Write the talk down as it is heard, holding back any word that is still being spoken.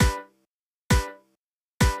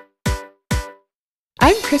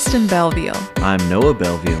I'm Kristen Belveal. I'm Noah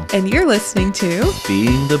Belveal. And you're listening to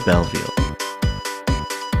Being the Belveal.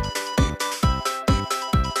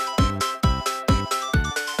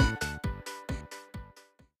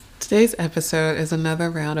 Today's episode is another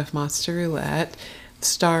round of Monster Roulette,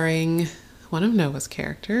 starring one of Noah's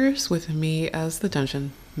characters with me as the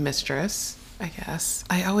dungeon mistress, I guess.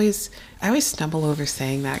 I always stumble over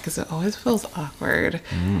saying that because it always feels awkward.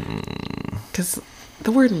 Because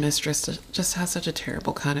the word mistress just has such a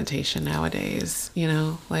terrible connotation nowadays, you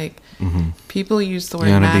know? Like, people use the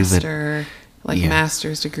word master,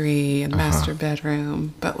 master's degree and master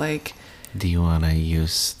bedroom, but like... Do you want to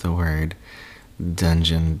use the word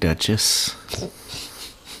dungeon duchess?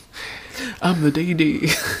 I'm the DD.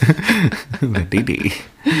 The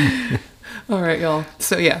DD. All right, y'all.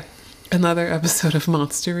 So yeah, another episode of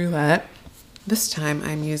Monster Roulette. This time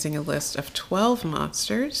I'm using a list of 12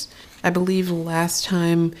 monsters. I believe last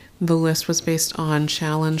time the list was based on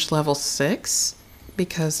challenge level 6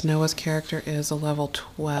 because Noah's character is a level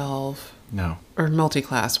 12. No. Or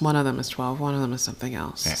multi-class. One of them is 12, one of them is something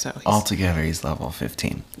else. Yeah. So altogether he's level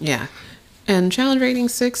 15. Yeah. And challenge rating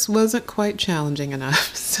 6 wasn't quite challenging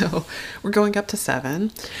enough, so we're going up to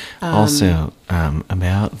 7. Also,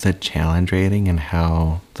 about the challenge rating and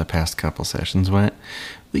how the past couple sessions went,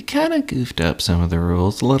 we kind of goofed up some of the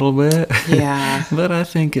rules a little bit. Yeah. But I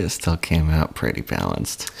think it still came out pretty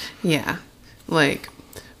balanced. Yeah. Like,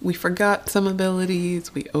 we forgot some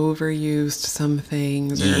abilities, we overused some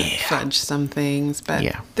things, or fudged some things, but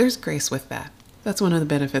there's grace with that. That's one of the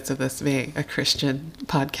benefits of this being a Christian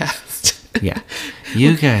podcast. Yeah.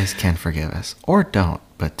 You guys can forgive us. Or don't,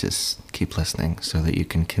 but just keep listening so that you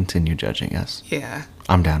can continue judging us. Yeah.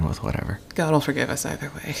 I'm down with whatever. God will forgive us either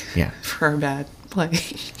way. Yeah. For our bad play.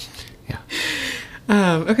 Yeah.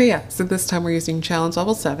 Okay, yeah. So this time we're using challenge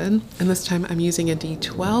level 7. And this time I'm using a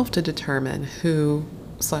D12 to determine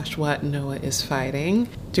who/what Noah is fighting.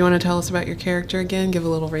 Do you want to tell us about your character again? Give a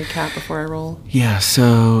little recap before I roll. Yeah,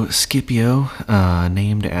 so Scipio,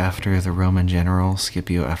 named after the Roman general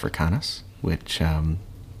Scipio Africanus, which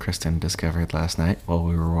Kristen discovered last night while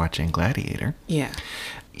we were watching Gladiator. Yeah.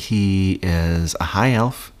 He is a high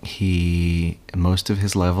elf. Most of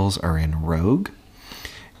his levels are in rogue,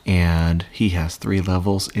 and he has 3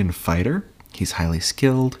 levels in fighter. He's highly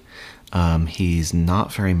skilled. He's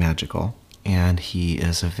not very magical. And he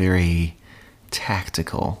is a very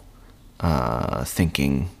tactical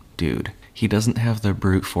thinking dude. He doesn't have the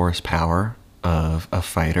brute force power of a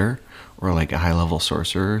fighter or like a high-level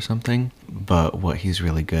sorcerer or something. But what he's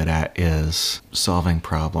really good at is solving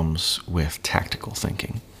problems with tactical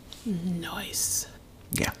thinking. Nice.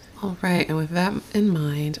 Yeah. All right, and with that in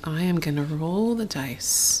mind, I am going to roll the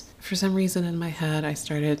dice. For some reason in my head, I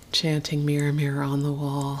started chanting Mirror, Mirror on the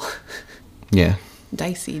Wall. Yeah.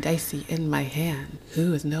 Dicey, dicey in my hand.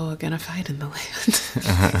 Who is Noah gonna fight in the land?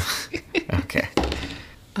 Okay.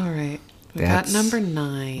 All right. We got number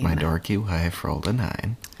 9. My dorky wife rolled a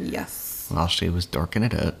 9. Yes. While she was dorking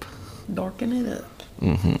it up. Dorking it up.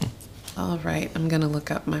 All right. I'm gonna look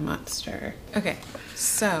up my monster. Okay.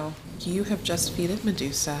 So you have just defeated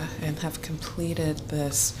Medusa and have completed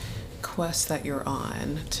this quest that you're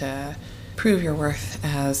on to prove your worth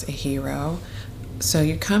as a hero. So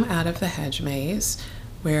you come out of the hedge maze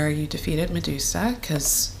where you defeated Medusa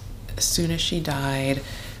because as soon as she died,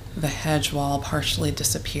 the hedge wall partially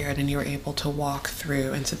disappeared and you were able to walk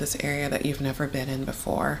through into this area that you've never been in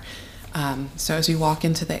before. So as you walk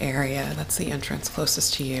into the area, that's the entrance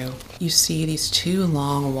closest to you, you see these 2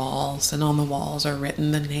 long walls, and on the walls are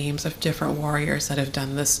written the names of different warriors that have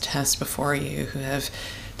done this test before you, who have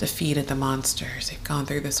defeated the monsters. They've gone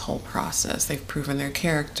through this whole process. They've proven their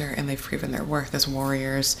character and they've proven their worth as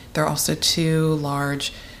warriors. There are also 2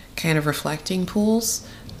 large kind of reflecting pools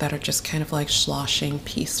that are just kind of like sloshing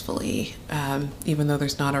peacefully. Even though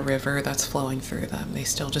there's not a river that's flowing through them, they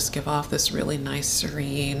still just give off this really nice,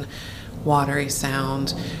 serene, watery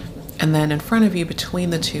sound. And then in front of you, between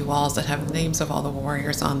the 2 walls that have the names of all the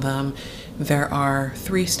warriors on them, there are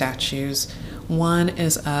 3 statues. One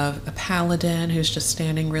is of a paladin who's just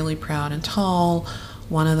standing really proud and tall.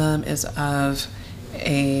 One of them is of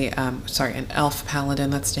an elf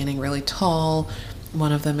paladin that's standing really tall.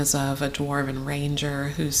 One of them is of a dwarven ranger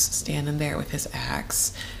who's standing there with his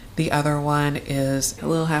axe. The other one is a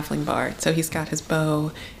little halfling bard. So he's got his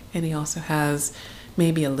bow, and he also has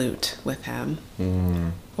maybe a lute with him.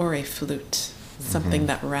 Or a flute. Something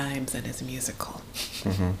that rhymes and is musical.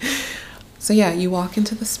 So yeah, you walk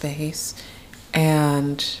into the space,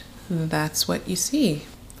 and that's what you see.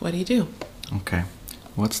 What do you do? Okay.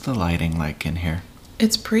 What's the lighting like in here?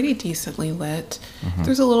 It's pretty decently lit.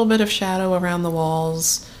 There's a little bit of shadow around the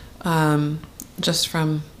walls. just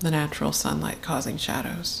from the natural sunlight causing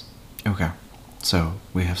shadows. Okay. So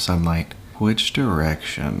we have sunlight. Which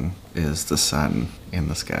direction is the sun in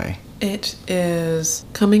the sky? It is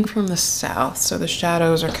coming from the south, so the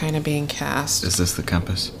shadows are kind of being cast. Is this the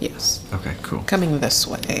compass? Yes. Okay, cool. Coming this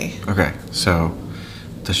way. Okay, so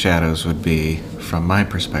the shadows would be, from my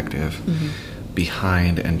perspective,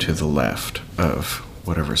 behind and to the left of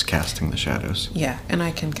whatever's casting the shadows. Yeah, and I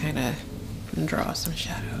can kind of draw some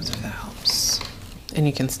shadows if that helps. And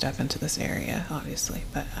you can step into this area, obviously,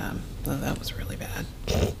 but that was really bad.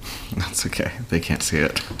 That's okay. They can't see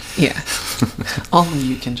it. Yeah. Only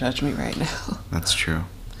you can judge me right now. That's true.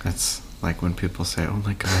 That's like when people say,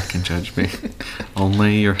 only God can judge me.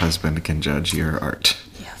 Only your husband can judge your art.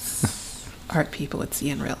 Yes. Art people would see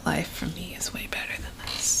in real life from me is way better than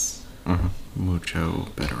this. Mucho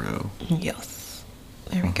bettero. Yes.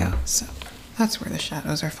 There we go. So that's where the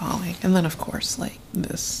shadows are falling. And then, of course, like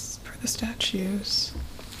this for the statues.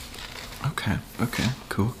 Okay,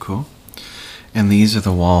 cool. And these are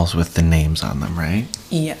the walls with the names on them, right?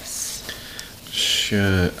 Yes.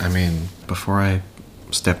 Before I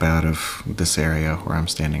step out of this area where I'm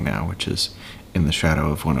standing now, which is in the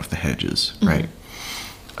shadow of one of the hedges, right?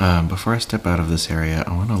 Before I step out of this area,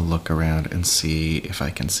 I want to look around and see if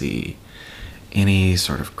I can see any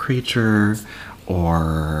sort of creature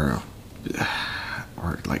or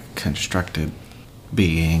like constructed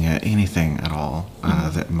being, anything at all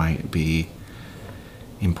that might be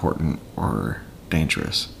important or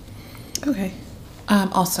dangerous. Okay.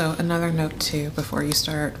 Also, another note too, before you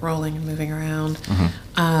start rolling and moving around.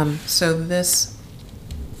 So this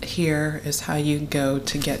here is how you go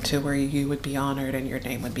to get to where you would be honored and your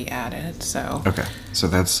name would be added. So Okay, so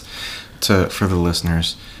that's for the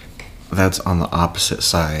listeners. That's on the opposite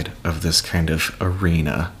side of this kind of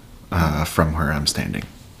arena from where I'm standing.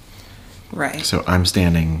 right. So I'm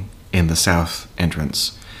standing in the south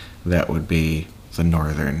entrance. That would be the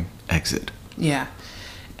northern exit. Yeah.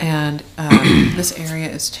 And this area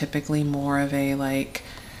is typically more of a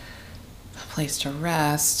place to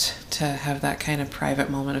rest, to have that kind of private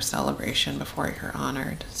moment of celebration before you're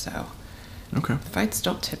honored. So Okay. fights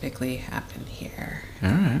don't typically happen here. All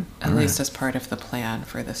right. At least as part of the plan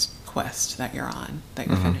for this quest that you're on, that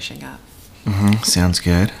you're finishing up. Sounds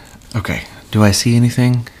good. Okay. Do I see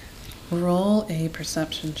anything? Roll a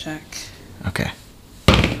perception check. Okay.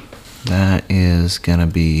 That is gonna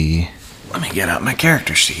be... Let me get out my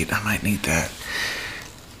character sheet. I might need that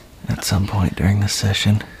at some point during this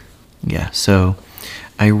session. Yeah, so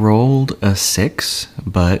I rolled a 6,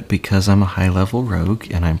 but because I'm a high-level rogue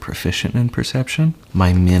and I'm proficient in perception,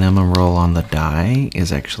 my minimum roll on the die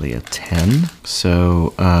is actually a 10.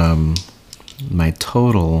 So my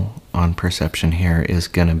total on perception here is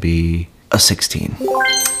gonna be a 16.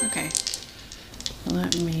 Okay.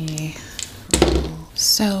 Let me roll.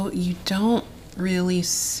 So you don't really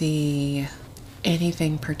see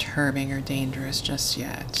anything perturbing or dangerous just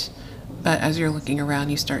yet. But as you're looking around,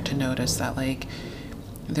 you start to notice that,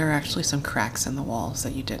 there are actually some cracks in the walls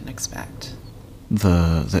that you didn't expect.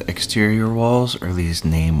 The exterior walls or these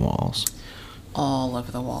name walls? All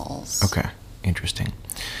of the walls. Okay, interesting.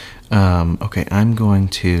 Okay, I'm going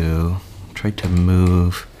to try to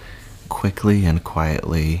move quickly and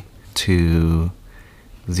quietly to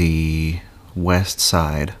the west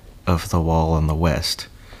side of the wall on the west,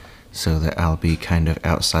 so that I'll be kind of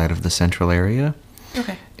outside of the central area.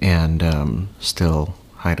 Okay. And still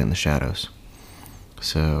hide in the shadows.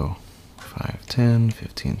 So 5, 10,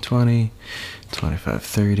 15, 20, 25,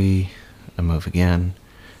 30. I move again.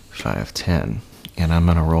 5, 10. And I'm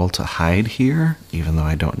going to roll to hide here, even though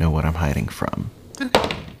I don't know what I'm hiding from.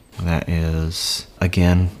 Okay. That is,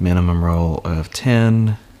 again, minimum roll of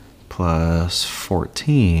 10 plus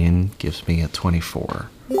 14 gives me a 24.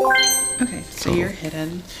 Okay, so you're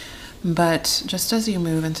hidden. But just as you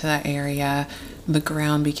move into that area, the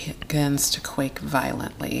ground begins to quake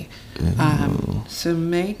violently. So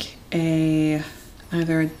make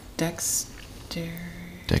either a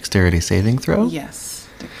dexterity saving throw? Yes.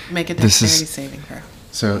 Make a dexterity saving throw.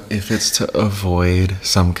 So if it's to avoid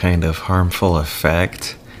some kind of harmful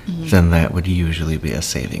effect, then that would usually be a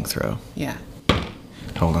saving throw. Yeah.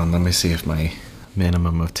 Hold on, let me see if my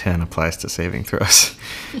minimum of 10 applies to saving throws.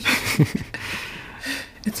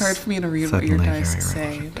 It's hard for me to read what your dice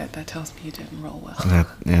say, but that tells me you didn't roll well.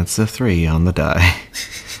 It's a 3 on the die.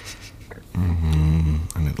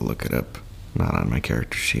 I need to look it up. Not on my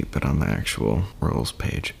character sheet, but on the actual rolls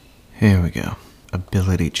page. Here we go.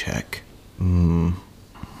 Ability check.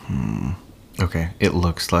 Okay, it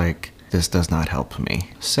looks like this does not help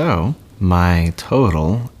me. So, my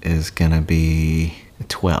total is gonna be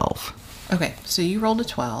 12. Okay, so you rolled a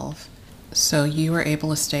 12, So you were able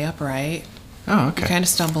to stay upright. Oh, okay. You kind of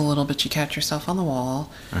stumble a little bit. You catch yourself on the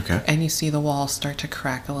wall. Okay. And you see the wall start to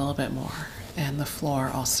crack a little bit more. And the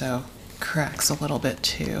floor also cracks a little bit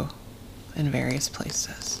too in various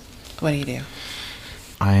places. What do you do?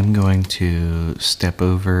 I'm going to step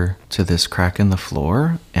over to this crack in the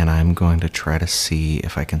floor, and I'm going to try to see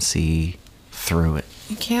if I can see through it.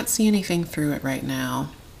 You can't see anything through it right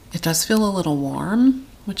now. It does feel a little warm,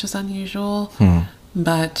 which is unusual,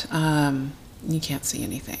 but you can't see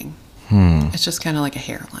anything. It's just kind of like a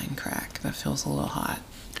hairline crack that feels a little hot.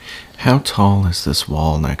 How tall is this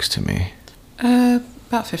wall next to me?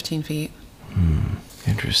 About 15 feet.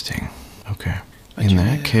 Interesting. Okay. What's In your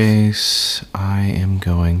that move? case, I'm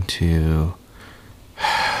going to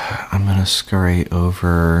scurry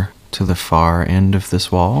over to the far end of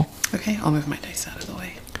this wall. Okay, I'll move my dice out of the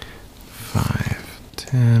way. 5,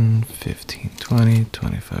 10, 15, 20,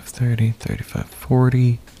 25, 30, 35,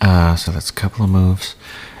 40. So that's a couple of moves.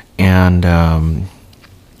 And I'm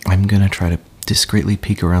going to try to discreetly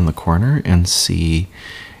peek around the corner and see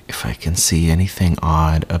if I can see anything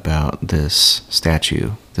odd about this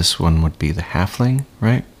statue. This one would be the halfling,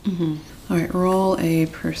 right? All right, roll a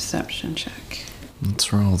perception check.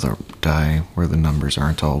 Let's roll the die where the numbers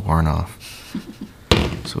aren't all worn off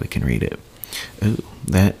so we can read it. Ooh,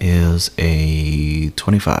 that is a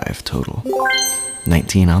 25 total.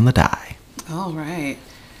 19 on the die. All right.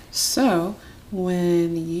 So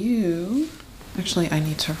when you... Actually, I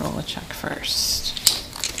need to roll a check first.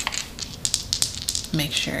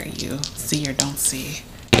 Make sure you see or don't see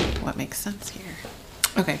what makes sense here.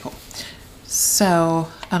 Okay, cool. So,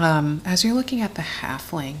 as you're looking at the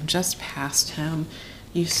halfling, just past him,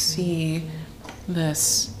 you see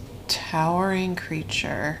this towering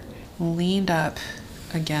creature leaned up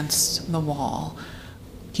against the wall.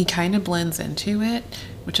 He kind of blends into it,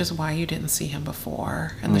 which is why you didn't see him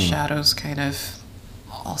before. And the shadows kind of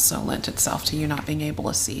also lent itself to you not being able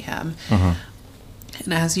to see him.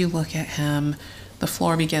 And as you look at him, the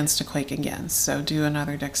floor begins to quake again. So do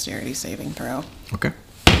another dexterity saving throw. Okay.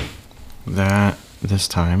 That, this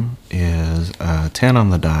time, is 10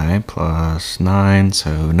 on the die plus 9,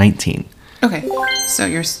 so 19. Okay, so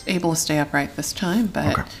you're able to stay upright this time,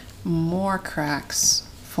 but Okay. more cracks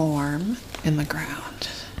form in the ground.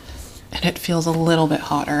 And it feels a little bit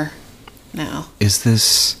hotter now. Is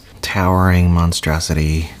this towering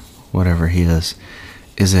monstrosity, whatever he is,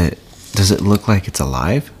 does it look like it's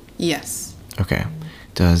alive? Yes, Okay.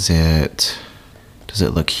 Does it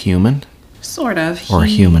look human sort of. or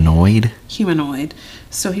humanoid? Humanoid.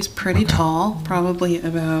 So he's pretty tall, probably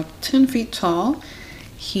about 10 feet tall.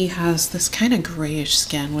 He has this kind of grayish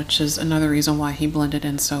skin, which is another reason why he blended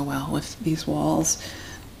in so well with these walls.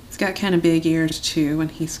 He's got kind of big ears too,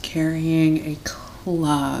 and he's carrying a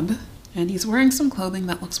club. And he's wearing some clothing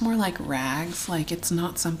that looks more like rags. Like it's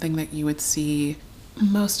not something that you would see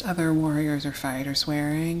most other warriors or fighters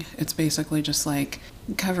wearing. It's basically just like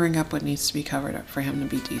covering up what needs to be covered up for him to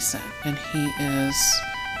be decent. And he is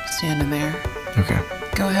standing there. Okay.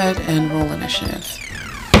 Go ahead and roll initiative.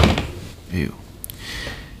 Ew.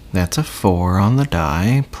 That's a 4 on the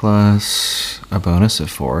die plus a bonus of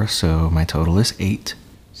 4, so my total is 8.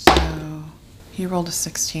 So he rolled a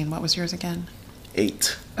 16. What was yours again?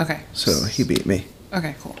 8. Okay. So he beat me.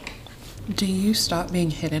 Okay, cool. Do you stop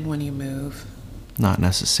being hidden when you move? Not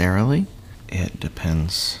necessarily. It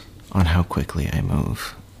depends on how quickly I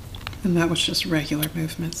move. And that was just regular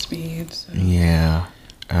movement speed. So. Yeah.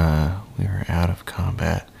 We were out of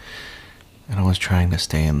combat, and I was trying to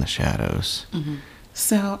stay in the shadows.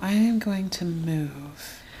 So I am going to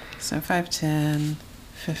move. So 5, 10,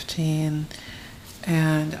 15.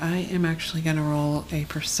 And I am actually going to roll a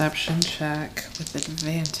perception check with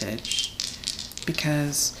advantage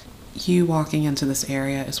because you walking into this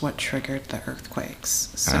area is what triggered the earthquakes.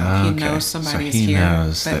 So he knows somebody is here. So he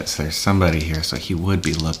knows but- that there's somebody here, so he would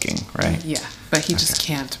be looking, right? Yeah, but he just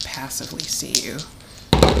can't passively see you.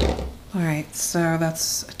 All right, so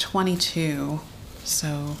that's a 22.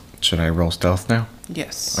 So, Should I roll stealth now?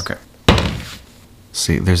 yes. Okay.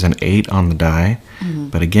 See, there's an 8 on the die,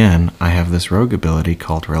 but again, I have this rogue ability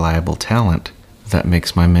called Reliable Talent that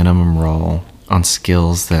makes my minimum roll on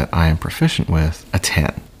skills that I am proficient with a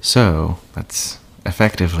 10. So, that's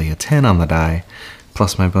effectively a 10 on the die,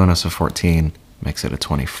 plus my bonus of 14 makes it a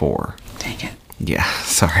 24. Dang it. Yeah,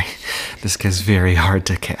 sorry. This guy's very hard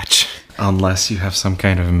to catch. Unless you have some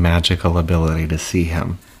kind of magical ability to see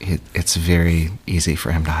him, it's very easy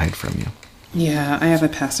for him to hide from you. Yeah, I have a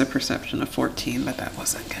passive perception of 14, but that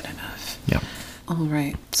wasn't good enough. Yep. All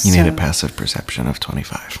right. You need a passive perception of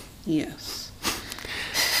 25. Yes.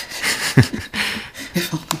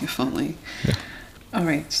 If only. Yeah. All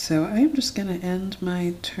right, so I'm just going to end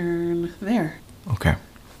my turn there. Okay.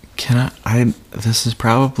 This is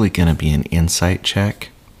probably going to be an insight check,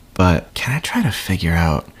 but can I try to figure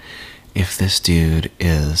out if this dude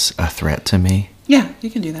is a threat to me? Yeah, you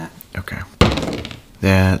can do that. Okay.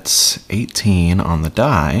 That's 18 on the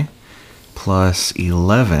die, plus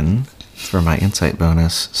 11 for my insight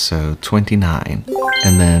bonus, so 29.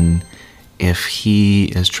 And then if he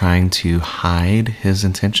is trying to hide his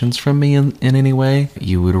intentions from me in any way,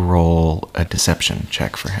 you would roll a deception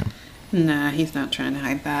check for him. Nah, he's not trying to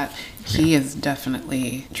hide that. He is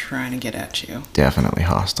definitely trying to get at you. Definitely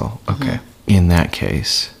hostile. Okay. In that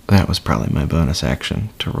case, that was probably my bonus action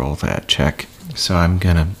to roll that check. So I'm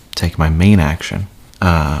going to take my main action,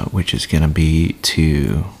 which is going to be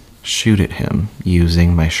to shoot at him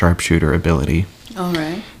using my sharpshooter ability. All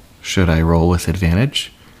right. Should I roll with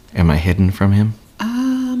advantage? Am I hidden from him?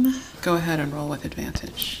 Go ahead and roll with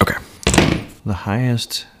advantage. Okay. The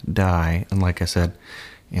highest die, and like I said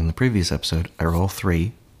in the previous episode, I roll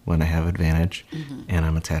 3 when I have advantage, and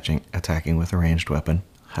I'm attacking with a ranged weapon.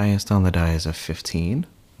 Highest on the die is a 15.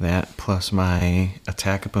 That plus my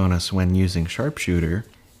attack bonus when using sharpshooter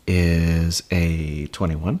is a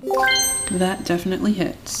 21. That definitely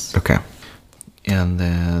hits. Okay. And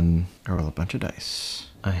then I roll a bunch of dice.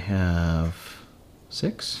 I have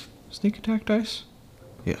 6 sneak attack dice.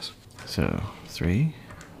 Yes. So 3,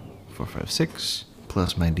 4, 5, 6,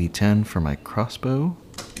 plus my d10 for my crossbow.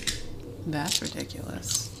 That's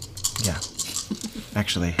ridiculous. Yeah.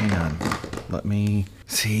 Actually, hang on. Let me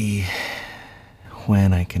see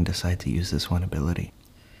when I can decide to use this one ability.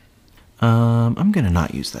 I'm gonna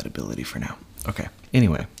not use that ability for now. Okay.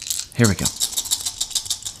 Anyway, here we go.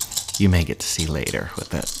 You may get to see later what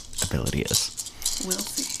that ability is. We'll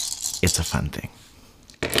see. It's a fun thing.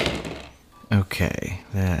 Okay,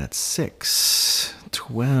 that's 6,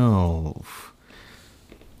 12.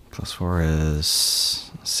 Plus 4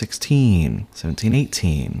 is 16, 17,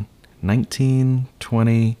 18, 19,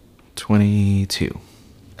 20, 22.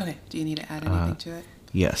 Okay, do you need to add anything to it?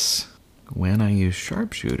 Yes. When I use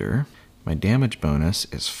sharpshooter, my damage bonus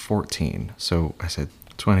is 14. So I said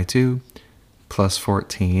 22 plus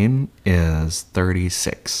 14 is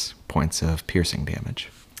 36 points of piercing damage.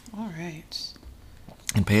 All right.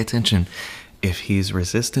 And pay attention, if he's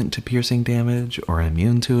resistant to piercing damage or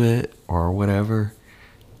immune to it or whatever,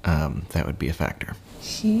 that would be a factor.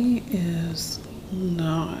 He is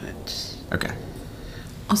not. Okay.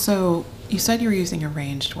 Also, you said you were using a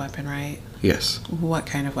ranged weapon, right? Yes. What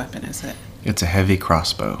kind of weapon is it? It's a heavy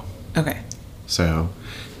crossbow. Okay. So,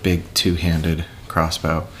 big two-handed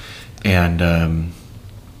crossbow. And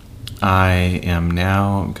I am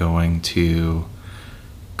now going to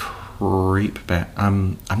creep back.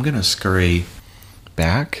 I'm going to scurry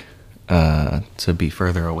back to be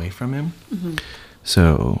further away from him. Mm-hmm.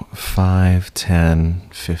 So 5, 10,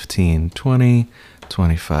 15, 20,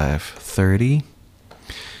 25, 30.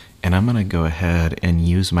 And I'm going to go ahead and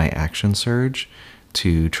use my action surge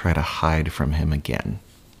to try to hide from him again.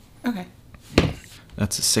 Okay.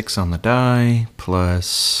 That's a 6 on the die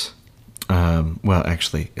plus, well,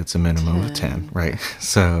 actually, it's a minimum of 10, right?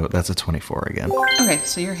 So that's a 24 again. Okay,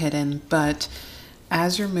 so you're hidden, but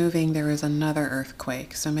as you're moving, there is another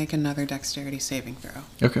earthquake. So make another dexterity saving throw.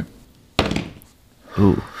 Okay.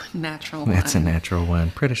 Ooh. Natural 1. That's a natural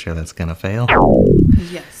 1. Pretty sure that's going to fail.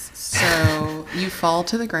 Yes. So you fall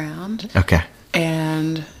to the ground. Okay.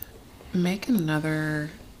 And make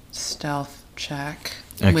another stealth check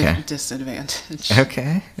Okay. with disadvantage.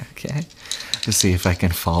 Okay. To see if I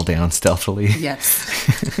can fall down stealthily. Yes.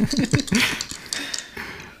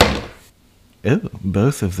 Ooh,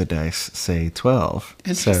 both of the dice say 12.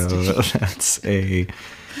 So Interesting. that's a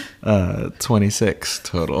 26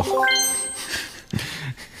 total.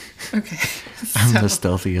 Okay. I'm the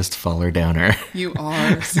stealthiest faller downer. You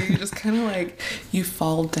are. So you just kind of like, you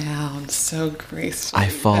fall down so gracefully. I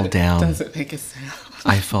fall that down. It doesn't make a sound.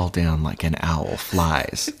 I fall down like an owl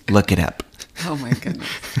flies. Look it up. Oh my goodness.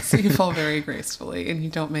 So you fall very gracefully and you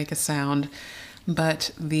don't make a sound,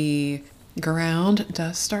 but the ground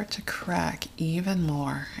does start to crack even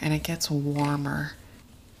more and it gets warmer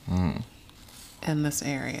in this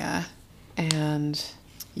area. And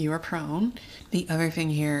you are prone. The other thing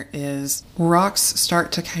here is rocks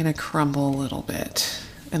start to kind of crumble a little bit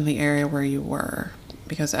in the area where you were,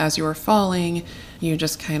 because as you were falling, you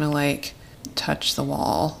just kind of like touch the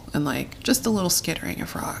wall and like just a little skittering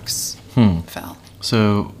of rocks fell.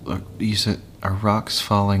 So you said, are rocks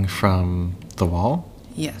falling from the wall?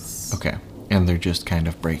 Yes. Okay. And they're just kind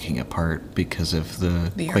of breaking apart because of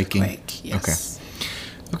the quaking? Earthquake, yes.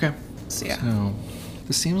 Okay. So yeah. So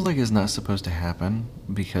This seems like it's not supposed to happen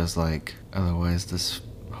because, like, otherwise this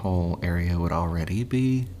whole area would already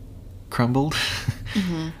be crumbled.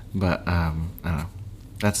 But I don't know.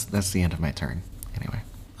 That's the end of my turn. Anyway.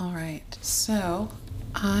 All right. So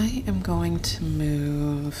I am going to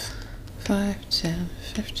move 5, 10,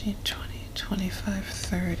 15, 20, 25,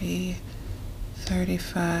 30,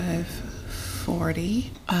 35,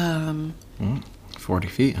 40. 40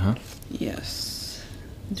 feet, huh? Yes.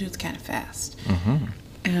 Dude's kind of fast. Mm-hmm.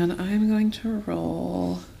 And I'm going to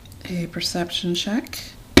roll a perception check.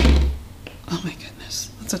 Oh my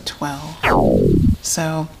goodness. That's a 12.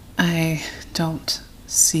 So I don't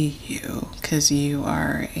see you because you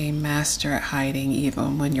are a master at hiding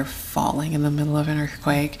even when you're falling in the middle of an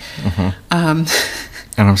earthquake. And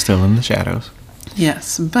I'm still in the shadows.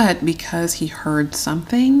 Yes, but because he heard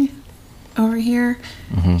something over here,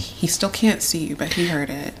 he still can't see you, but he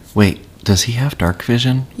heard it. Wait, does he have dark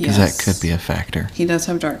vision? Because Yes. that could be a factor. He does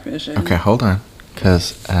have dark vision. Okay, hold on.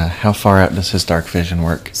 Because how far out does his dark vision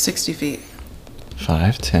work? 60 feet.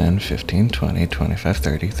 5, 10, 15, 20, 25,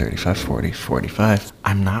 30, 35, 40, 45.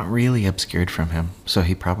 I'm not really obscured from him, so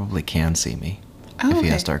he probably can see me if he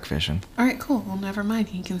has dark vision. All right, cool. Well, never mind.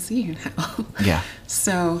 He can see you now. Yeah.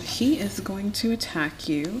 So he is going to attack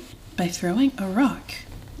you by throwing a rock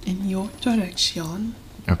in your direction.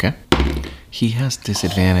 Okay. He has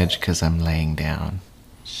disadvantage because I'm laying down.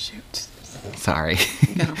 Shoot. Sorry.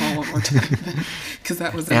 You gotta roll one more time. Because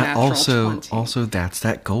that was a natural 20. Also, that's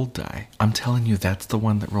that gold die. I'm telling you, that's the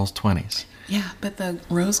one that rolls 20s. Yeah, but the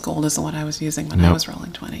rose gold is the one I was using when I was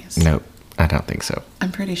rolling 20s. Nope, I don't think so.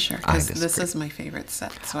 I'm pretty sure, I because this disagree. is my favorite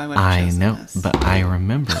set, so I would have chosen this. But I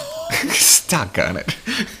remember. Stuck on it.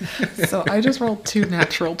 So I just rolled 2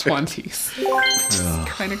 natural 20s. It's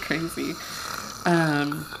kind of crazy.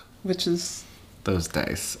 Which is... Those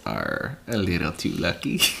dice are a little too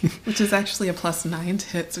lucky. Which is actually a +9 to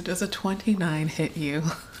hit, so does a 29 hit you?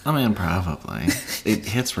 I mean, probably. It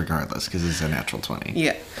hits regardless because it's a natural 20.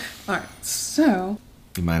 Yeah. Alright, so...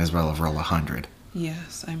 You might as well have rolled 100.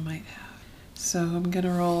 Yes, I might have. So I'm going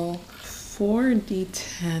to roll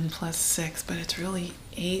 4d10 plus 6, but it's really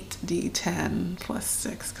 8d10 plus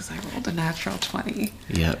 6 because I rolled a natural 20.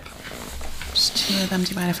 Yep. There's 2 of them. Do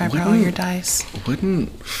you mind if I roll your dice?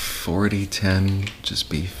 Wouldn't 40-10 just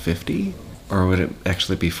be 50? Or would it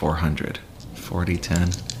actually be 400?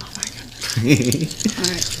 40-10? Oh my goodness.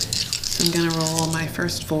 Alright. So I'm going to roll my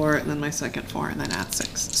first 4 and then my second 4 and then add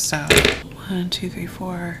 6. So 1, 2, 3,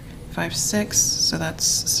 4, 5, 6. So that's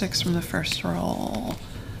 6 from the first roll.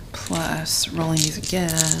 Plus rolling these again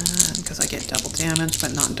because I get double damage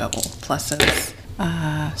but not double pluses.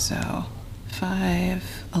 So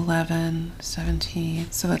 5, 11,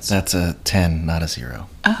 17. So that's a 10, not a 0.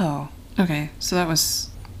 Oh, okay. So that was...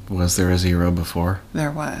 Was there a 0 before?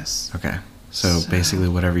 There was. Okay. So basically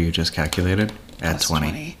whatever you just calculated, add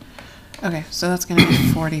 20. Okay, so that's going to be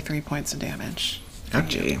 43 points of damage.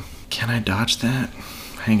 Okay. Can I dodge that?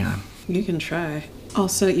 Hang on. You can try.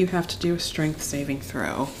 Also, you have to do a strength saving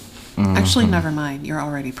throw. Actually, never mind. You're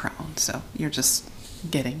already prone, so you're just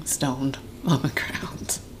getting stoned on the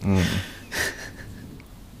ground.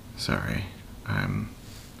 Sorry. I'm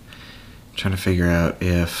trying to figure out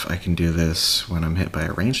if I can do this when I'm hit by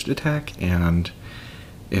a ranged attack and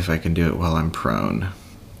if I can do it while I'm prone.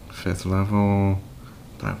 5th level,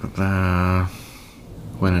 blah, blah, blah.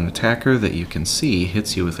 When an attacker that you can see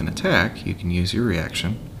hits you with an attack, you can use your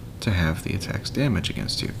reaction to have the attack's damage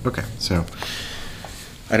against you. Okay, so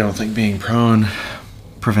I don't think being prone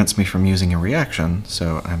prevents me from using a reaction,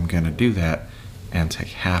 so I'm going to do that and take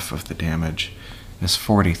half of the damage. It's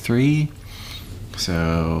 43,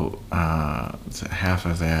 so half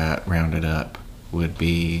of that rounded up would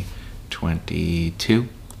be 22.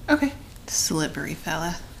 Okay. Slippery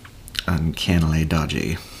fella. Uncannily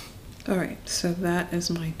dodgy. Alright, so that is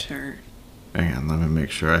my turn. Hang on, let me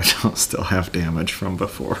make sure I don't still have damage from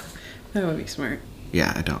before. That would be smart.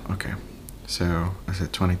 Yeah, I don't. Okay. So, is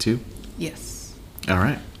it 22? Yes. All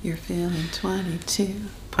right. You're feeling 22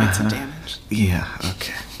 points of damage. Yeah,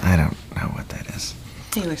 okay. I don't know what that is.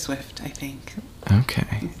 Taylor Swift, I think.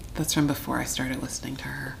 Okay. That's from before I started listening to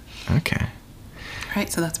her. Okay.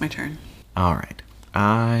 Alright, so that's my turn. All right.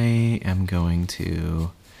 I am going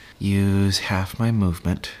to use half my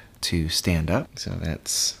movement to stand up. So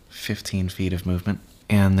that's 15 feet of movement.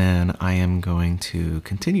 And then I am going to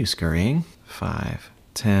continue scurrying. 5,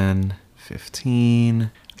 10,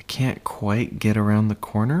 15. I can't quite get around the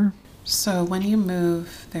corner. So when you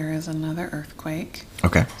move, there is another earthquake.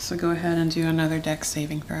 Okay. So go ahead and do another dex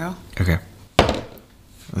saving throw. Okay.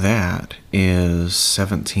 That is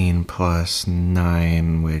 17 plus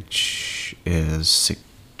 9, which is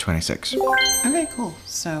 26. Okay, cool.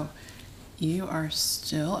 So you are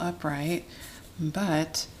still upright,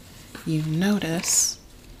 but you notice,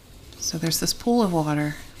 so there's this pool of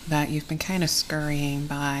water that you've been kind of scurrying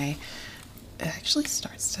by. It actually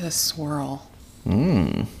starts to swirl.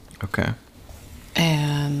 Okay.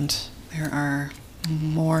 And there are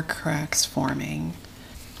more cracks forming.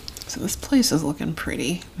 So this place is looking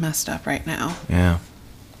pretty messed up right now. Yeah.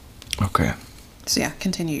 Okay. So yeah,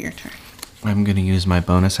 continue your turn. I'm going to use my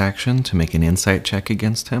bonus action to make an insight check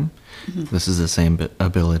against him. This is the same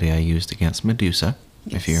ability I used against Medusa,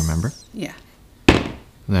 if you remember. Yeah.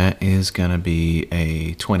 That is going to be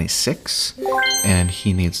a 26, and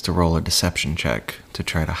he needs to roll a deception check to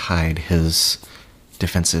try to hide his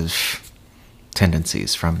defensive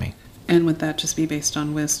tendencies from me. And would that just be based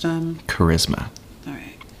on wisdom? Charisma. All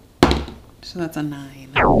right. So that's a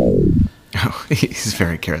 9. Oh, he's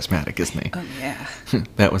very charismatic, isn't he? Oh, yeah.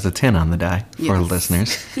 That was a 10 on the die for Yes.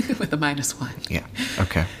 listeners. With a -1. Yeah.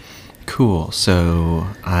 Okay. Cool. So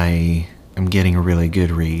I am getting a really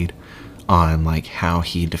good read on like how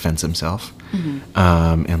he defends himself,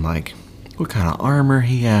 and like what kind of armor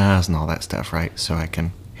he has and all that stuff, right? So I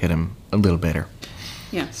can hit him a little better.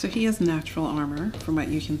 Yeah, so he has natural armor from what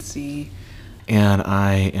you can see. And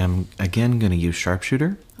I am again going to use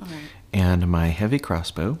sharpshooter All right. and my heavy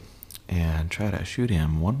crossbow and try to shoot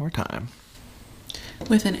him one more time.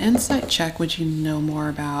 With an insight check, would you know more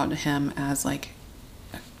about him as like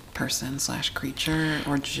a person/creature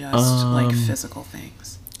or just like physical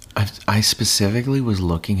things? I specifically was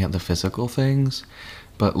looking at the physical things,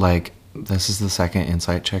 but like this is the second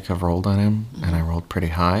insight check I've rolled on him, and I rolled pretty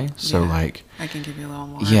high. So Yeah, like, I can give you a little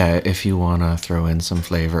more. yeah, if you want to throw in some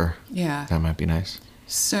flavor, Yeah. that might be nice.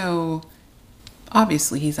 So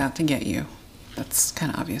obviously he's out to get you. That's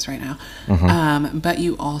kind of obvious right now. But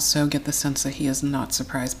you also get the sense that he is not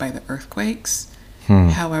surprised by the earthquakes.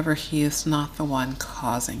 However, he is not the one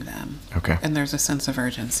causing them. Okay. And there's a sense of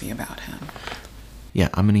urgency about him. Yeah,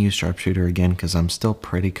 I'm going to use sharpshooter again because I'm still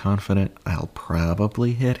pretty confident I'll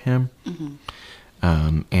probably hit him.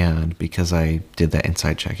 And because I did that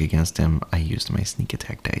inside check against him, I used my sneak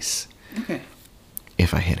attack dice. Okay.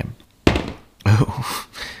 If I hit him. Oh,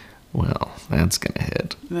 well, that's going to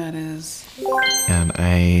hit. That is. And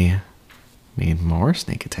I need more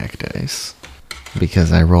sneak attack dice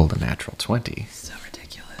because I rolled a natural 20. So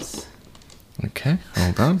ridiculous. Okay,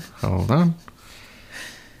 hold on.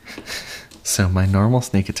 So my normal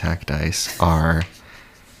sneak attack dice are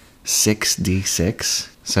 6d6.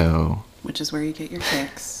 So Which is where you get your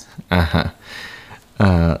kicks.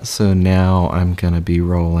 so now I'm gonna be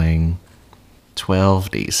rolling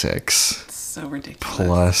 12d6 So ridiculous.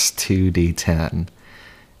 plus 2d10,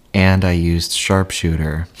 and I used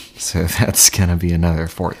sharpshooter, so that's gonna be another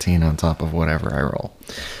 14 on top of whatever I roll.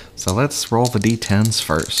 So let's roll the d10s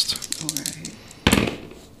first. All right.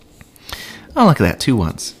 Oh, look at that, 2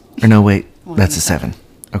 1s. Or no, wait, One that's and a 7.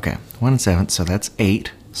 Okay, 1 and 7, so that's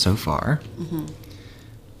 8 so far.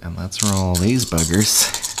 And let's roll these buggers.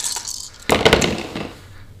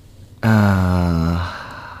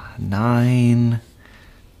 9,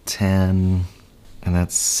 10, and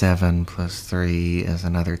that's 7 plus 3 is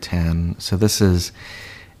another 10. So this is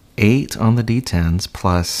 8 on the d10s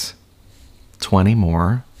plus 20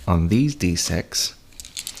 more on these d6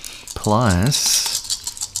 plus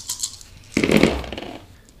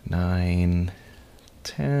 9,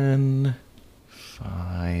 10,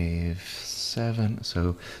 5, 7.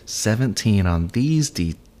 So 17 on these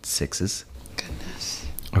d6s. Goodness.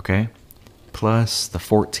 Okay. Plus the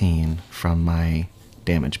 14 from my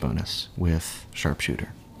damage bonus with sharpshooter.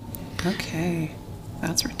 Okay.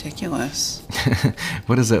 That's ridiculous.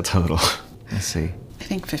 What is that total? Let's see. I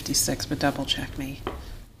think 56, but double check me.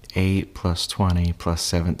 8 plus 20 plus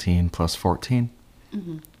 17 plus 14.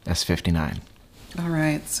 That's 59. All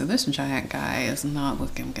right, so this giant guy is not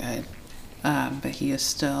looking good, but he is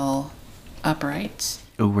still upright.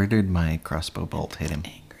 Oh, where did my crossbow bolt hit him?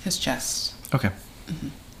 Angry. His chest, Okay.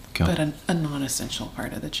 Go. but a non-essential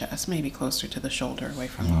part of the chest, maybe closer to the shoulder, away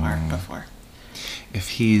from the mark before. If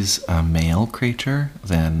he's a male creature,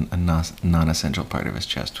 then a non-essential part of his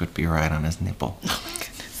chest would be right on his nipple. Oh my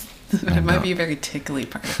goodness. But it might be a very tickly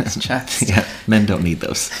part of his chest. Yeah, men don't need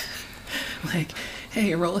those. Like,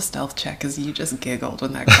 hey, roll a stealth check because you just giggled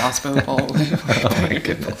when that crossbow bolt went. Oh my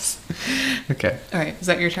goodness. Okay. All right, is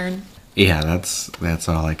that your turn? Yeah, that's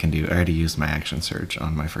all I can do. I already used my action surge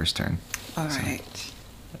on my first turn. All right.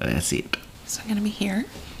 That's it. So I'm going to be here.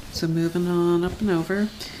 So moving on up and over.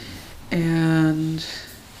 And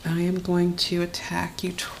I am going to attack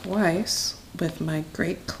you twice with my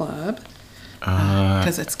great club.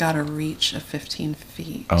 Because it's got a reach of 15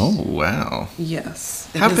 feet. Oh, wow. Yes.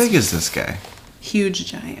 How big is this guy? Huge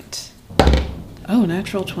giant. Oh,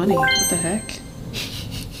 natural 20. What the heck?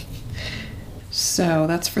 So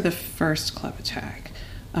that's for the first club attack.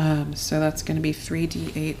 So that's going to be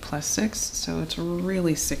 3d8 plus 6. So it's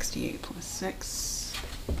really 68 plus 6.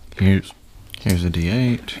 Here's a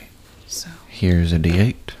d8. Okay, so Here's a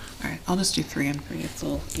d8. all right, I'll just do 3 and 3. It's a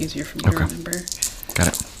little easier for me to remember. Got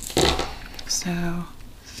it. So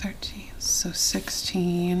 13. So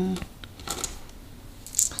 16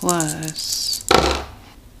 plus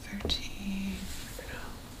 13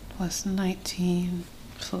 plus 19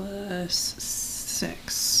 plus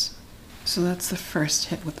 6. So that's the first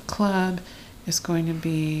hit with the club. Is going to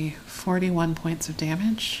be 41 points of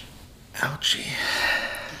damage. Ouchie.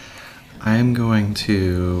 I'm going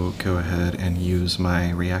to go ahead and use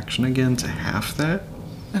my reaction again to half that.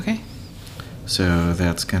 Okay. So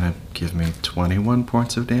that's going to give me 21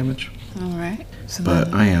 points of damage. All right. So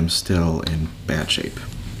But then, I am still in bad shape.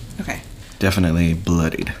 okay. Definitely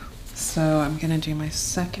bloodied. So I'm going to do my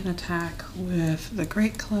second attack with the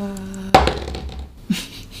Great Club.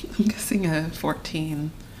 I'm guessing a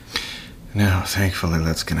 14. No, thankfully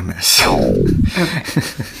that's going to miss. Okay.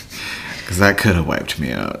 Because that could have wiped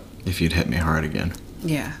me out if you'd hit me hard again.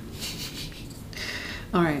 Yeah.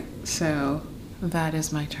 All right. So that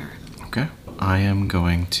is my turn. Okay. I am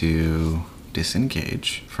going to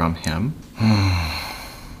disengage from him.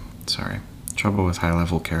 Sorry. Trouble with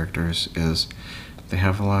high-level characters is they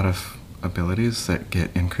have a lot of abilities that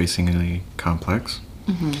get increasingly complex.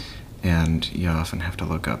 Mm-hmm. And you often have to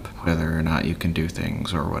look up whether or not you can do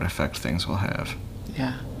things or what effect things will have.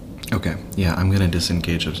 Yeah. Okay, yeah, I'm going to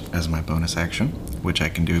disengage as my bonus action, which I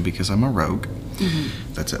can do because I'm a rogue.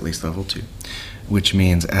 Mm-hmm. That's at least level 2. Which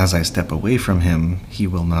means as I step away from him, he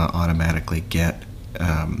will not automatically get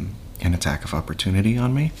an attack of opportunity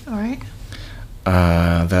on me. All right.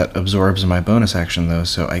 That absorbs my bonus action, though,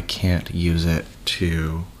 so I can't use it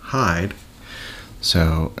to hide.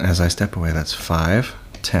 So as I step away, that's 5,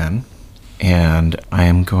 10, and I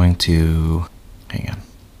am going to... Hang on.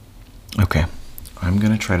 Okay. I'm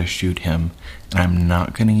going to try to shoot him, and I'm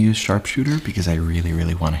not going to use sharpshooter because I really,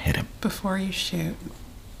 really want to hit him. Before you shoot,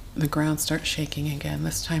 the ground starts shaking again,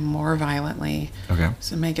 this time more violently. Okay.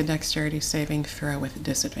 So make a dexterity saving throw with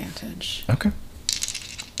disadvantage. Okay.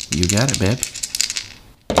 You got it, babe.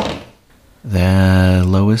 The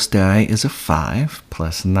lowest die is a 5,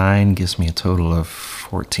 plus 9 gives me a total of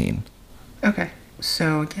 14. Okay.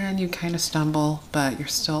 So again, you kind of stumble, but you're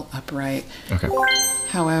still upright. Okay.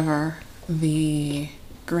 However, the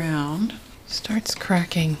ground starts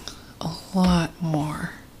cracking a lot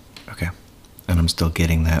more. Okay. And I'm still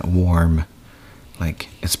getting that warm, like,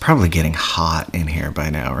 it's probably getting hot in here by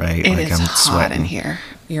now, right? It like is I'm hot sweating in here.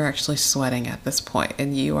 You're actually sweating at this point,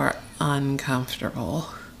 and you are uncomfortable.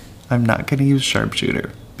 I'm not going to use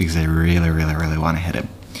sharpshooter because I really, really, really want to hit him.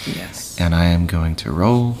 Yes. And I am going to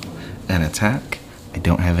roll an attack. I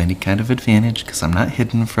don't have any kind of advantage because I'm not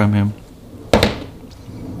hidden from him.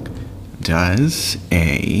 Does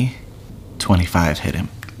a 25 hit him?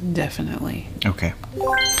 Definitely. Okay.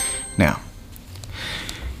 Now,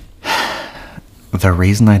 the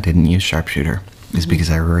reason I didn't use sharpshooter is because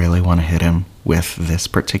I really want to hit him with this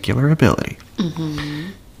particular ability.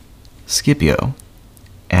 Mm-hmm. Scipio,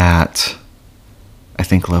 at I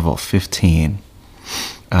think level 15,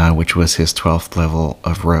 which was his 12th level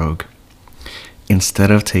of rogue,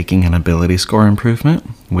 instead of taking an ability score improvement,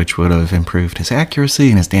 which would have improved his accuracy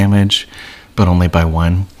and his damage, but only by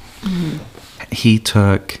 1, he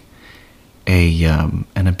took an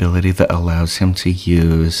ability that allows him to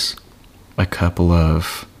use a couple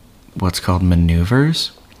of what's called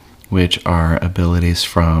maneuvers, which are abilities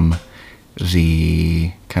from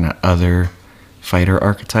the kind of other fighter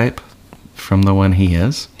archetype from the one he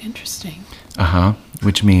is. Interesting.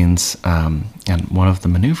 Which means, and one of the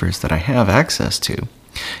maneuvers that I have access to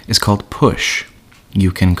is called push. You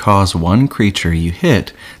can cause one creature you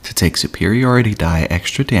hit to take superiority die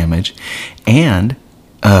extra damage, and,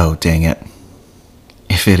 oh dang it,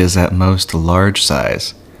 if it is at most large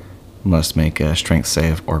size, must make a strength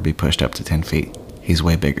save or be pushed up to 10 feet. He's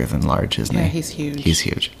way bigger than large, isn't he? Yeah, he's huge. He's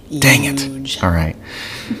huge. Dang it. Huge. All right.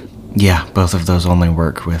 Yeah, both of those only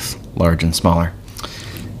work with large and smaller.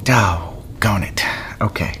 Doggone it.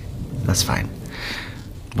 Okay, that's fine.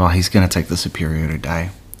 Well, he's going to take the superiority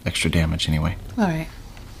die. Extra damage anyway. All right.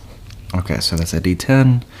 Okay, so that's a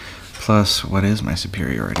d10 plus, what is my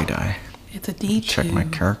superiority die? It's a D2. Check my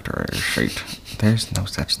character sheet. There's no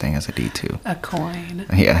such thing as a d2. A coin.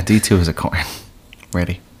 Yeah, d2 is a coin.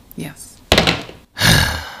 Ready? Yes.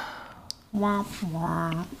 Wah,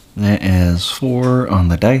 wah. That is 4 on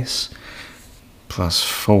the dice, plus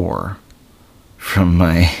 4 from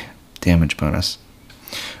my damage bonus.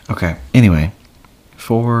 Okay, anyway,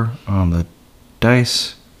 4 on the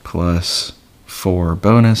dice plus 4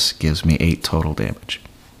 bonus gives me 8 total damage.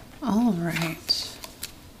 All right.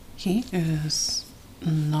 He is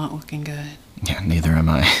not looking good. Yeah, neither am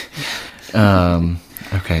I.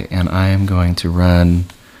 Okay, and I am going to run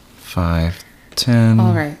 5, 10.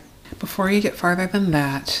 All right. Before you get farther than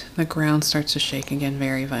that, the ground starts to shake again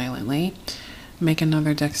very violently. Make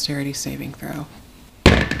another dexterity saving throw.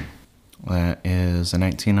 That is a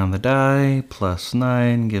 19 on the die, plus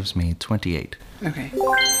 9 gives me 28. Okay.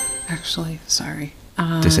 Actually, sorry.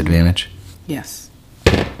 Disadvantage? Yes.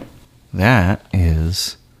 That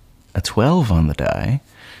is a 12 on the die,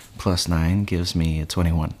 plus 9 gives me a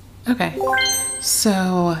 21. Okay.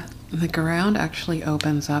 So the ground actually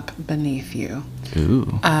opens up beneath you.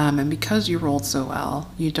 Ooh. And because you rolled so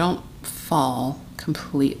well, you don't fall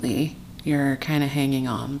completely. You're kind of hanging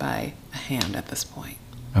on by a hand at this point.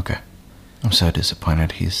 Okay. I'm so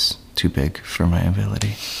disappointed he's too big for my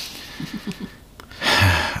ability.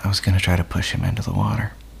 I was going to try to push him into the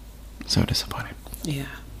water. So disappointed. Yeah.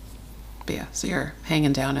 But yeah, so you're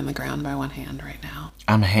hanging down in the ground by one hand right now.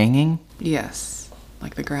 I'm hanging? Yes.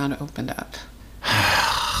 Like the ground opened up.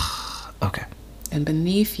 Okay. And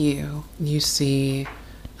beneath you, you see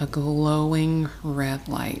a glowing red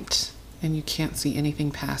light. And you can't see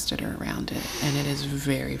anything past it or around it. And it is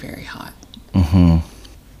very, very hot. Mm-hmm.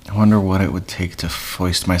 I wonder what it would take to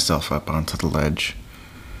foist myself up onto the ledge.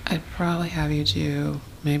 I'd probably have you do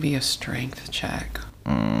maybe a strength check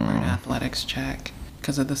or an athletics check.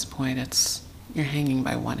 Because at this point, you're hanging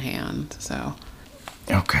by one hand, so...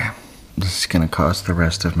 Okay. This is going to cost the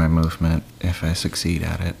rest of my movement if I succeed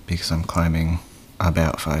at it, because I'm climbing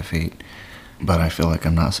about 5 feet. But I feel like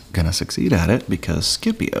I'm not going to succeed at it, because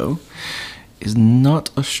Scipio is not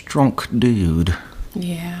a strong dude.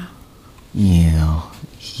 Yeah. Yeah.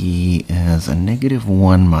 He has a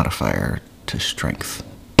 -1 modifier to strength.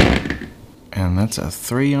 And that's a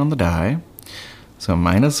 3 on the die. So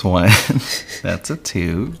 -1. That's a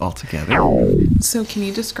 2 altogether. So can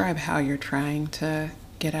you describe how you're trying to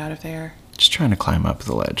get out of there? Just trying to climb up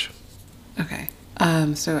the ledge. Okay.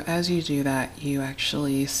 So as you do that, you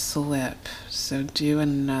actually slip. So do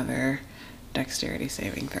another dexterity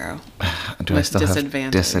saving throw. Do I still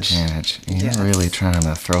disadvantage. have disadvantage? You're Yes. really trying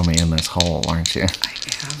to throw me in this hole, aren't you? I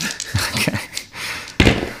am. Okay.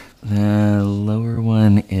 The lower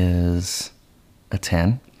one is a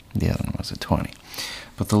 10. The other one was a 20.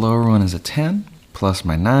 But the lower one is a 10 plus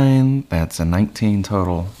my 9. That's a 19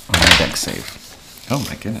 total on my dex save. Oh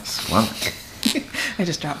my goodness. Wow. I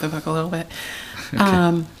just dropped the book a little bit.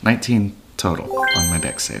 Okay. 19 total on my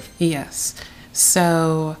dex save. Yes.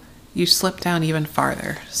 So you slip down even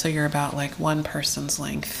farther. So you're about like one person's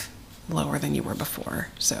length lower than you were before.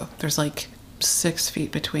 So there's like 6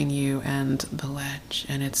 feet between you and the ledge,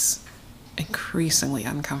 and it's increasingly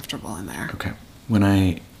uncomfortable in there. Okay. When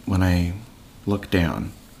I look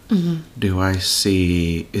down, do I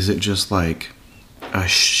see, is it just like a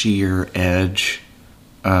sheer edge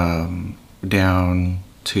down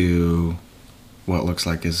to what looks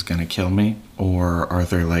like is going to kill me? Or are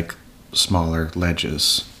there like smaller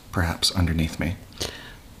ledges perhaps underneath me?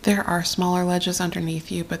 There are smaller ledges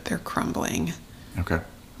underneath you, but they're crumbling. Okay.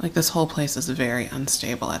 Like this whole place is very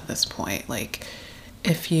unstable at this point. Like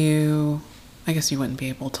I guess you wouldn't be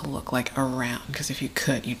able to look like around, because if you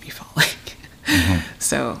could, you'd be falling.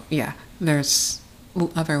 So yeah, there's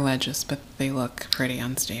other ledges, but they look pretty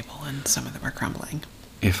unstable, and some of them are crumbling.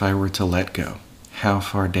 If I were to let go, how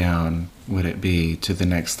far down would it be to the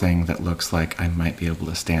next thing that looks like I might be able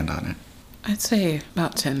to stand on it? I'd say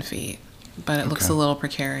about 10 feet, but it looks Okay. a little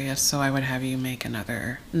precarious, so I would have you make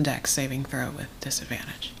another dex saving throw with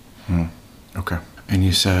disadvantage. Okay. And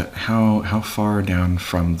you said, how far down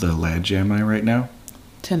from the ledge am I right now?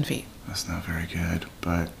 10 feet. That's not very good,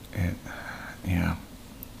 but yeah.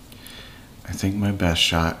 I think my best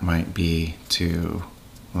shot might be to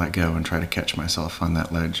let go and try to catch myself on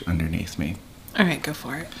that ledge underneath me. All right, go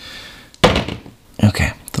for it.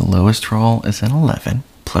 Okay, the lowest roll is an 11.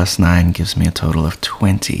 Plus 9 gives me a total of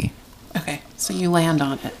 20. Okay, so you land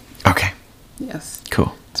on it. Okay, Yes.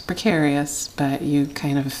 cool. It's precarious, but you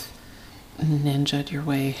kind of ninja'd your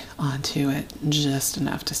way onto it just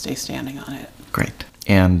enough to stay standing on it. Great.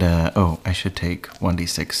 And, I should take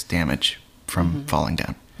 1d6 damage from falling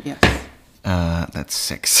down. Yes. That's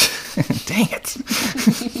 6. Dang it.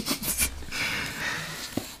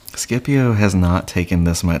 Scipio has not taken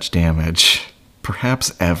this much damage,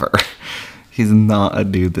 perhaps ever, He's not a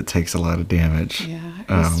dude that takes a lot of damage. Yeah.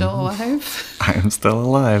 Are you still alive? I am still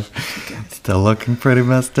alive. Okay. Still looking pretty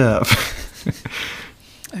messed up.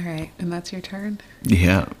 All right. And that's your turn?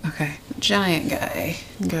 Yeah. Okay. Giant guy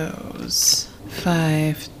goes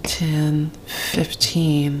 5, 10,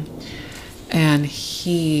 15. And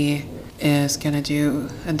he is going to do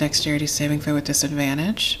a dexterity saving throw with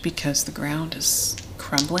disadvantage because the ground is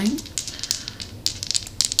crumbling.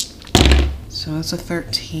 So that's a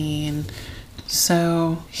 13.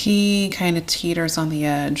 So he kind of teeters on the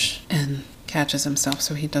edge and catches himself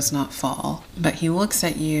so he does not fall. But he looks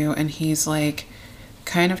at you and he's like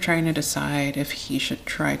kind of trying to decide if he should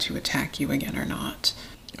try to attack you again or not.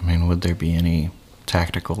 I mean, would there be any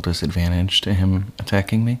tactical disadvantage to him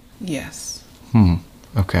attacking me? Yes.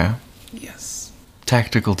 Okay. Yes.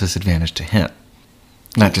 Tactical disadvantage to him.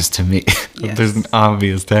 Not just to me. Yes. There's an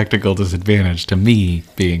obvious tactical disadvantage to me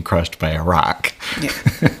being crushed by a rock. Yeah.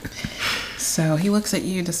 So he looks at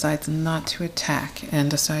you, decides not to attack, and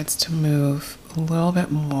decides to move a little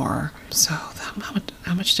bit more. So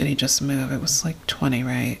how much did he just move? It was like 20,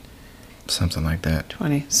 right? Something like that.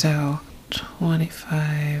 20. So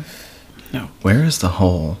 25. No. Where is the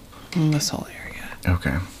hole? In this whole area.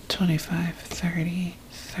 Okay. 25, 30,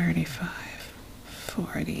 35,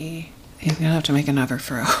 40. He's going to have to make another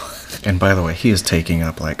throw. And by the way, he is taking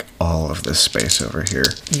up like all of this space over here.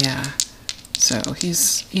 Yeah. So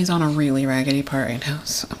he's on a really raggedy part right now.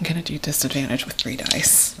 So I'm going to do disadvantage with 3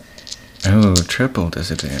 dice. Oh, triple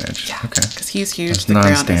disadvantage. Yeah. Okay. Because he's huge. That's The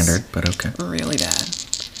ground is non-standard, but okay. really bad.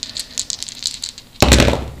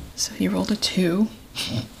 So he rolled a 2.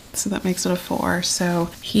 So that makes it a 4. So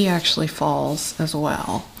he actually falls as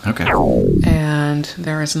well. Okay. And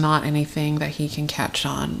there is not anything that he can catch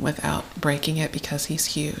on without breaking it because he's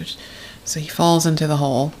huge. So he falls into the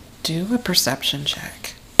hole. Do a perception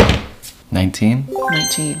check. 19?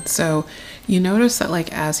 19. So you notice that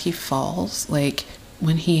like as he falls, like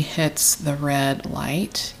when he hits the red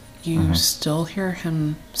light, you still hear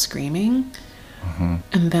him screaming.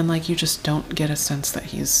 And then like you just don't get a sense that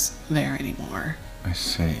he's there anymore. I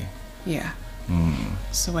see. Yeah.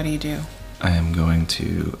 So what do? I am going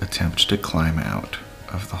to attempt to climb out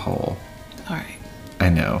of the hole. All right. I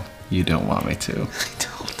know, you don't want me to. I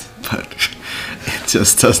don't. But it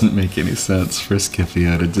just doesn't make any sense for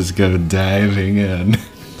Scipio to just go diving in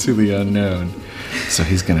to the unknown. So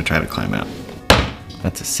he's going to try to climb out.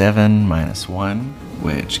 That's a 7 minus 1,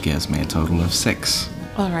 which gives me a total of 6.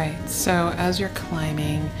 All right. So as you're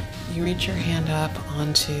climbing, you reach your hand up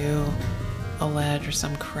onto a ledge or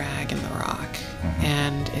some crag in the rock,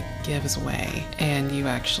 and it gives way, and you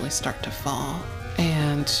actually start to fall.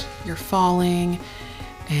 And you're falling,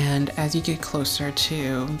 and as you get closer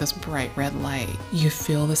to this bright red light, you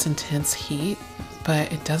feel this intense heat,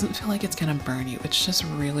 but it doesn't feel like it's gonna burn you. It's just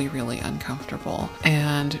really, really uncomfortable.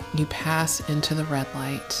 And you pass into the red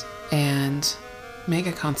light and make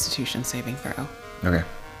a Constitution saving throw. Okay.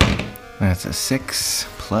 That's a 6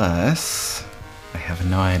 plus... I have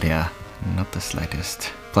no idea. Not the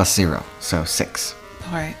slightest. Plus 0, so 6.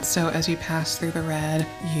 All right, so as you pass through the red,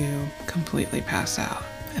 you completely pass out.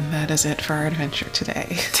 And that is it for our adventure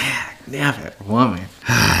today. Damn it, woman.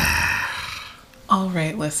 All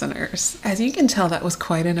right, listeners. As you can tell, that was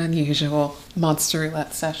quite an unusual Monster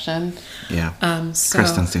Roulette session. Yeah. So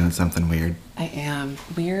Kristen's doing something weird. I am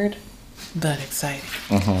weird, but exciting.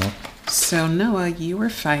 So Noah, you were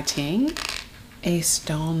fighting a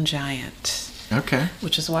stone giant. Okay.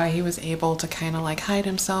 Which is why he was able to kind of like hide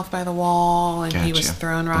himself by the wall, and he was Gotcha.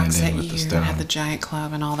 throwing rocks Blend in at with the you and stone. had the giant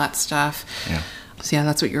club and all that stuff. Yeah. So yeah,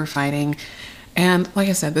 that's what you were fighting. And like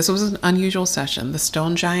I said, this was an unusual session. The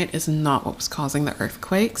stone giant is not what was causing the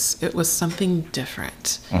earthquakes. It was something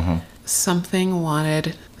different. Something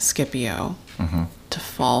wanted Scipio to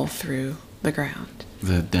fall through the ground.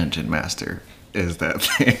 The dungeon master is that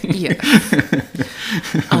thing. Yes.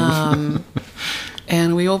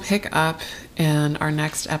 And we will pick up in our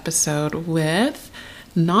next episode with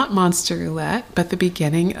not Monster Roulette, but the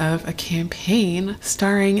beginning of a campaign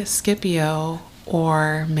starring Scipio,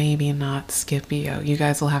 or maybe not Scipio. You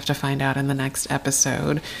guys will have to find out in the next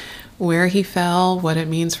episode where he fell, what it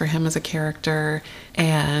means for him as a character,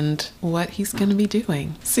 and what he's going to be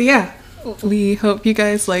doing. So yeah, we hope you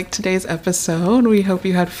guys liked today's episode. We hope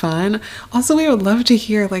you had fun. Also, we would love to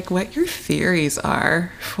hear like what your theories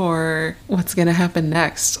are for what's going to happen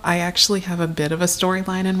next. I actually have a bit of a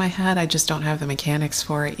storyline in my head. I just don't have the mechanics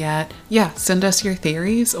for it yet. Yeah, send us your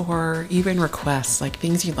theories or even requests, like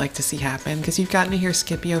things you'd like to see happen, because you've gotten to hear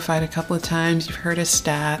Scipio fight a couple of times. You've heard his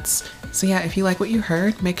stats. So yeah, if you like what you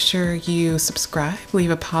heard, make sure you subscribe,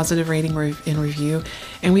 leave a positive rating and review.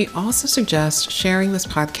 And we also suggest sharing this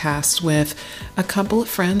podcast with with a couple of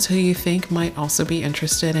friends who you think might also be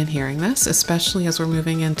interested in hearing this, especially as we're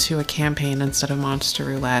moving into a campaign instead of Monster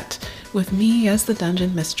Roulette, with me as the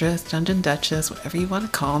Dungeon Mistress, Dungeon Duchess, whatever you want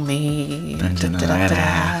to call me. Dungeon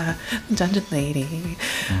Dungeon Lady.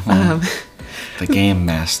 The Game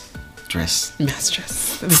Mistress.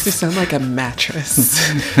 Mistress. That makes me sound like a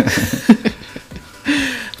mattress.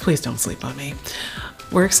 Please don't sleep on me.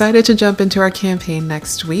 We're excited to jump into our campaign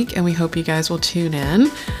next week, and we hope you guys will tune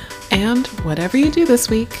in. And whatever you do this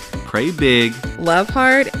week, Pray big, love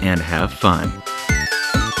hard, and have fun.